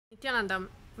Nithyananda.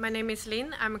 My name is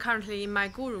Lin. I'm currently in my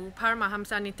guru,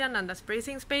 Paramahamsa Nithyananda's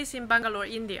breathing space in Bangalore,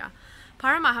 India.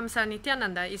 Paramahamsa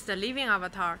Nithyananda is the living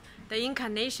avatar, the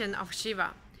incarnation of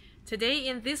Shiva. Today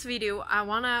in this video, I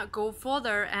want to go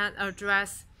further and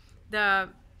address the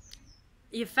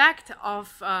effect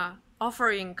of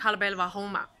offering Kalabhairava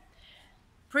Homa.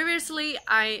 Previously,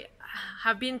 I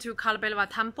have been to Kalabhairava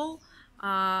temple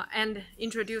and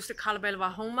introduced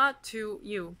Kalabhairava Homa to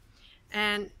you.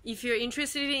 And if you're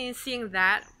interested in seeing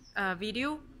that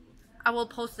video, I will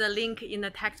post the link in the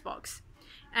text box.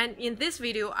 And in this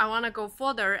video, I want to go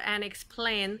further and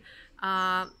explain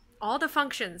all the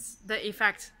functions, the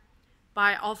effects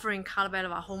by offering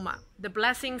Kalabhairava Homa, the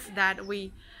blessings that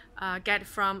we get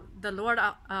from the Lord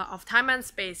of time and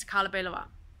space, Kalabhairava.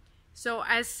 So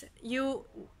as you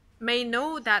may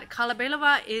know that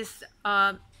Kalabhairava is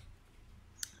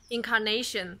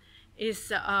incarnation,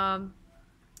 is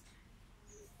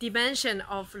dimension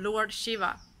of Lord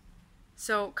Shiva.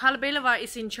 So Kalabhairava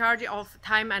is in charge of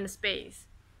time and space.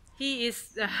 He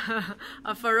is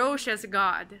a ferocious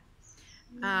god.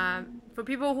 For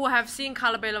people who have seen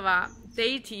Kalabhairava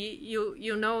deity,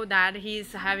 you know that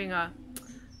he's having a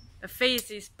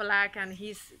face is black and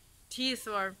his teeth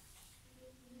are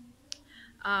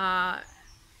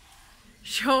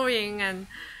showing, and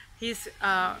he's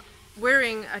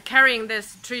carrying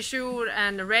this trishul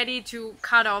and ready to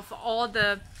cut off all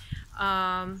the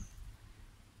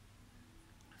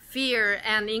fear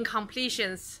and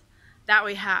incompletions that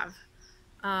we have.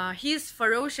 His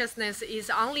ferociousness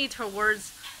is only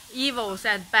towards evils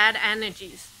and bad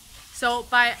energies. So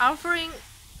by offering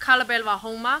Kalabhairava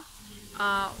Homa,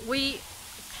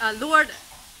 Lord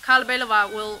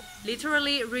Kalabhairava will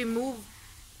literally remove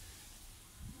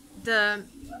the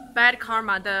bad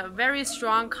karma, the very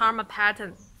strong karma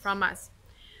pattern from us.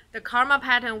 The karma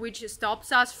pattern which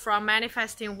stops us from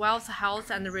manifesting wealth, health,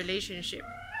 and relationship.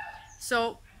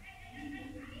 So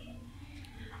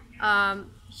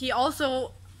he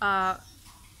also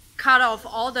cut off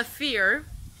all the fear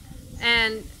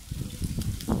and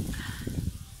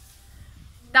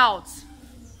doubts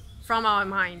from our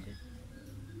mind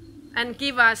and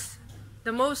give us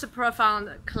the most profound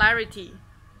clarity.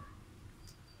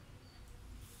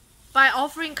 By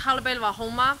offering Kalabhairava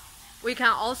Homa, we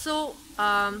can also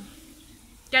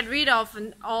get rid of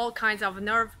all kinds of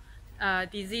nerve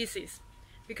diseases,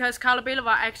 because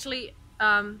Kalabhairava actually,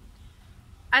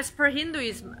 as per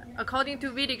Hinduism, according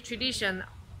to Vedic tradition,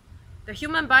 the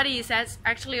human body is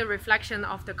actually a reflection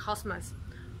of the cosmos.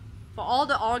 For all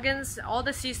the organs, all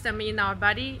the system in our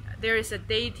body, there is a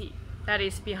deity that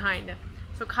is behind.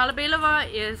 So Kalabhairava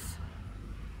is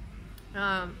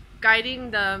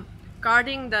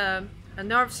guarding the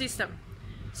nerve system.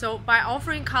 So by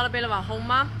offering Kalabhairava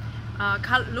Homa,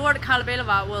 Lord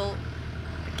Kalabhairava will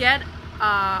get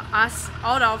us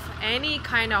out of any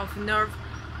kind of nerve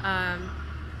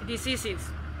diseases,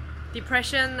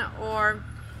 depression or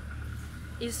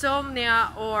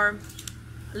insomnia or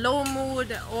low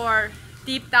mood or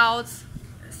deep doubts,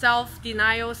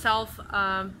 self-denial,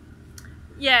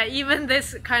 even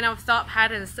this kind of thought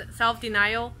patterns,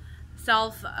 self-denial,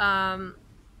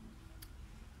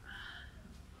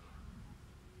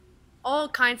 all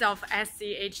kinds of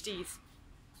SCHDs.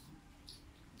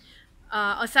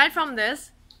 Aside from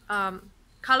this,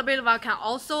 Kalabhairava can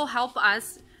also help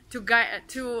us to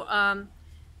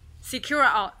secure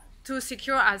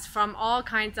us from all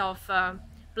kinds of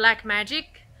black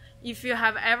magic. If you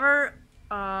have ever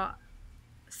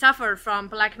suffered from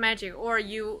black magic, or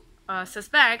you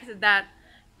suspect that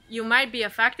you might be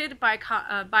affected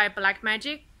by black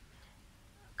magic,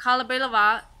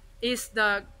 Kalabhairava is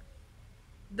the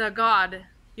god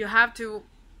you have to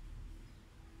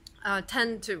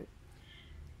tend to.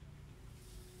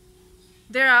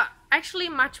 There are actually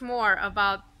much more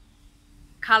about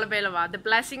Kalabhairava, the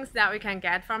blessings that we can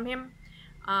get from him.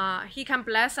 He can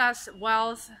bless us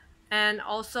wealth, and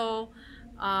also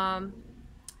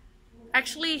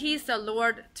actually he's the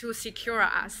Lord to secure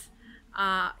us.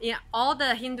 In all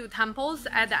the Hindu temples,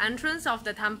 at the entrance of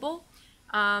the temple,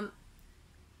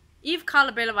 if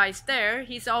Kalabhairava is there,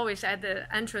 he's always at the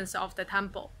entrance of the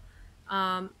temple.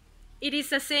 It is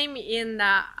the same in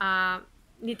the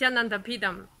Nithyananda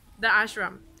Peetam, the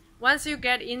ashram. Once you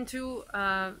get into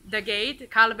the gate,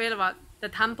 Kalabhairava, the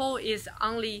temple is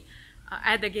only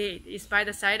at the gate, is by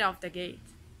the side of the gate.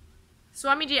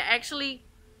 Swamiji actually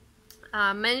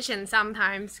mentioned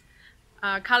sometimes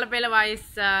Kalabhairava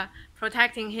is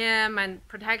protecting him and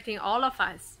protecting all of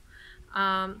us.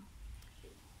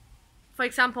 For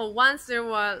example, once there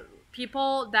were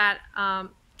people that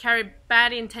carry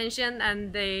bad intention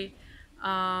and they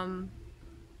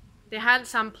they had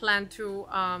some plan to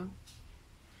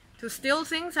steal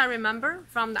things, I remember,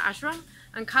 from the ashram,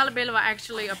 and Kalabhairava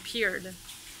actually appeared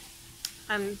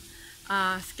and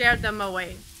scared them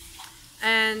away.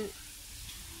 And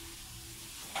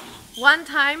one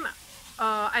time,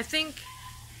 I think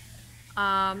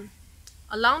a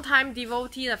long time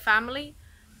devotee, the family,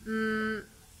 the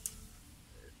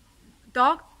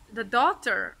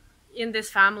daughter in this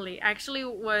family actually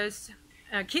was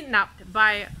kidnapped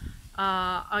by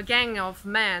a gang of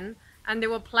men, and they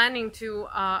were planning to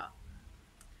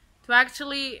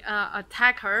actually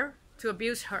attack her, to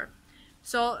abuse her.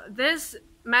 So this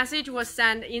message was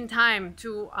sent in time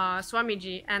to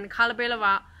Swamiji, and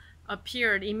Kalabhairava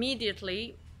appeared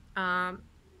immediately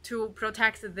to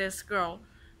protect this girl.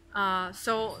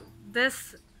 So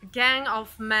this gang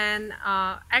of men,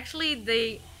 actually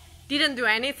they didn't do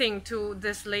anything to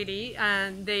this lady,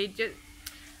 and they just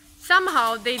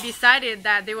somehow they decided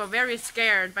that they were very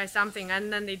scared by something,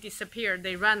 and then they disappeared,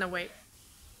 they ran away.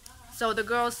 So the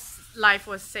girl's life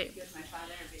was saved.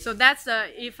 So that's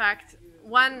the effect,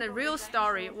 one real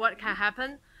story, what can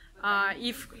happen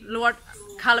if Lord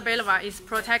Kalabhairava is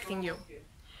protecting you.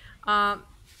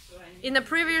 In the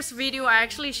previous video, I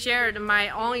actually shared my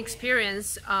own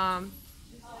experience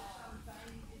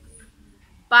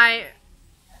by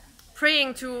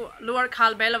praying to Lord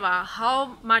Kalabhairava,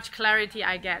 how much clarity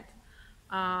I get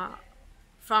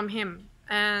from him,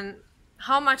 and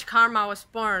how much karma was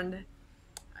burned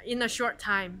in a short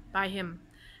time by him.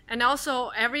 And also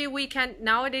every weekend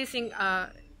nowadays in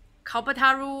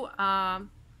Kalpataru,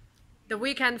 the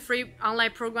weekend free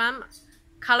online program,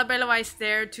 Kalabhairava is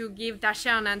there to give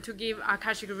darshan and to give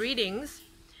akashic readings,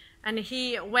 and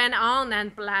he went on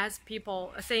and blessed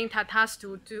people, saying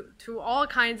tathastu to all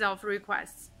kinds of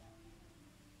requests.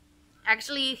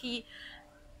 Actually, he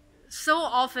so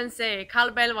often say,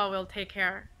 Kalabhairava will take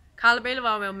care,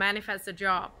 Kalabhairava will manifest the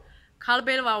job,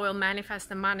 Kalabhairava will manifest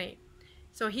the money.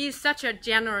 So he is such a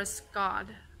generous God,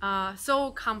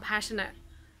 so compassionate.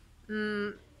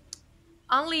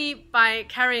 Only by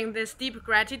carrying this deep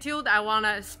gratitude, I want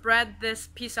to spread this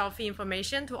piece of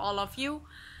information to all of you.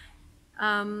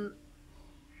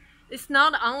 It's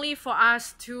not only for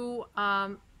us to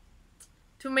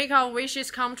make our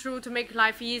wishes come true, to make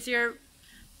life easier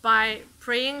by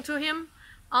praying to him.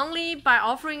 Only by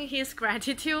offering his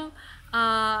gratitude,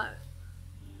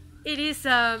 it is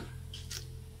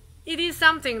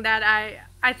something that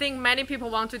I think many people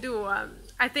want to do.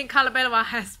 I think Kalabhairava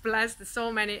has blessed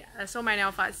so many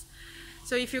of us.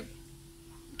 So if you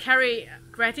carry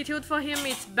gratitude for him,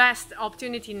 it's best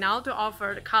opportunity now to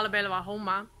offer the Kalabhairava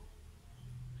Homa.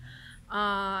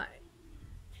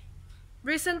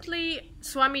 Recently,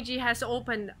 Swamiji has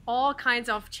opened all kinds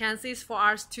of chances for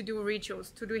us to do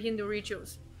rituals, to do Hindu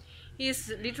rituals. He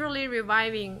is literally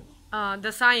reviving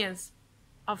the science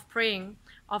of praying,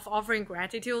 of offering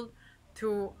gratitude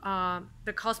to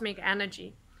the cosmic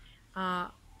energy.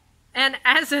 And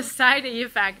as a side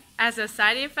effect,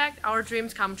 our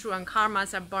dreams come true and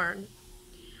karmas are burned.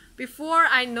 Before,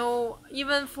 I know,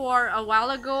 even for a while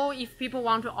ago, if people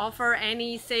want to offer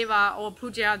any seva or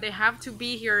puja, they have to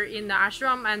be here in the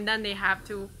ashram, and then they have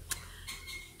to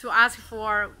ask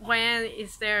for when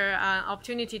is there an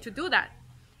opportunity to do that.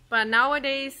 But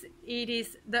nowadays, it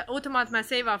is the Uttamatma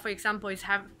Seva, for example, is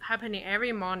happening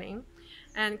every morning,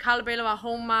 and Kalabhairava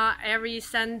Homa every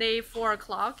Sunday 4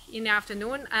 o'clock in the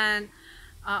afternoon, and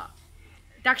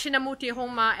Dakshinamurti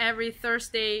Homa every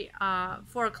Thursday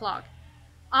 4 o'clock.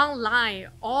 Online,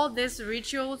 all these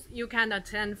rituals you can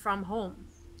attend from home.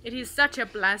 It is such a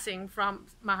blessing from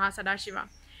Mahasadarshiva.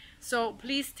 So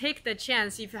please take the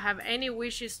chance if you have any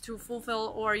wishes to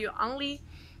fulfill, or you only,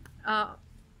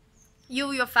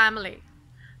 your family,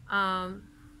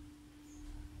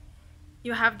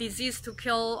 you have disease to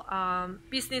kill,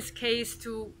 business case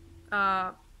to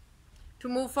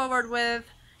move forward with,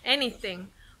 anything,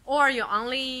 or you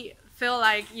only feel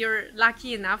like you're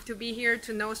lucky enough to be here,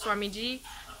 to know Swamiji,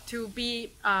 to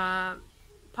be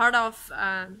part of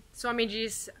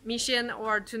Swamiji's mission,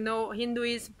 or to know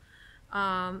Hinduism,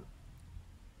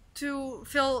 to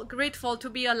feel grateful to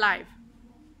be alive.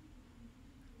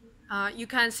 You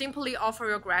can simply offer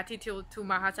your gratitude to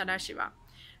Mahasadarshiva,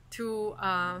 to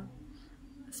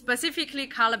specifically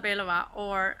Kalabhairava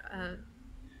or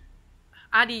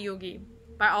Adi Yogi,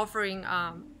 by offering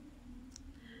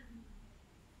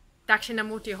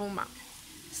Dakshinamurti Homa.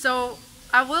 So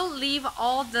I will leave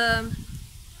all the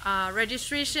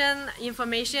registration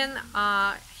information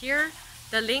here,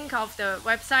 the link of the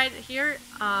website here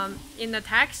in the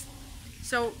text.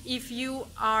 So if you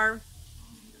are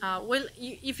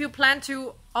if you plan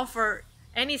to offer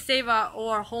any seva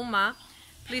or homa,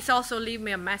 please also leave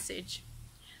me a message.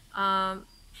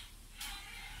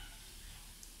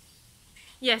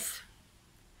 Yes.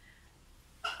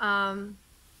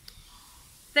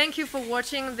 Thank you for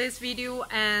watching this video,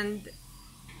 and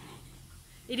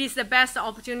it is the best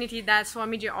opportunity that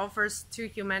Swamiji offers to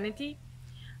humanity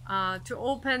to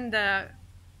open the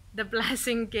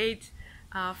blessing gate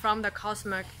from the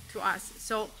cosmic to us.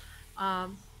 So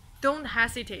don't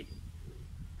hesitate.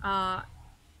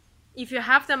 If you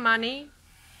have the money,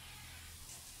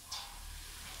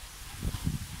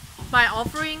 by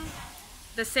offering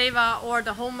the seva or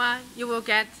the homa, you will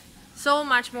get so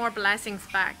much more blessings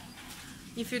back.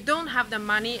 If you don't have the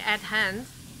money at hand,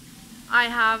 I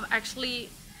have actually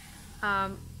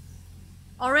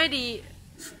already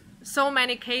so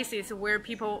many cases where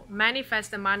people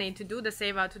manifest the money to do the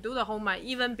seva, to do the homa,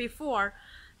 even before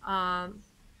the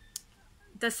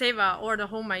seva or the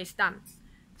homa is done.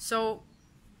 So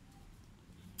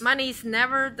money is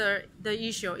never the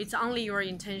issue, it's only your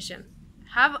intention.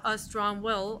 Have a strong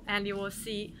will and you will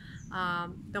see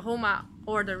the homa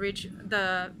or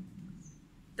the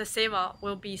seva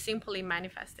will be simply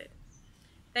manifested.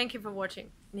 Thank you for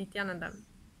watching. Nithyananda.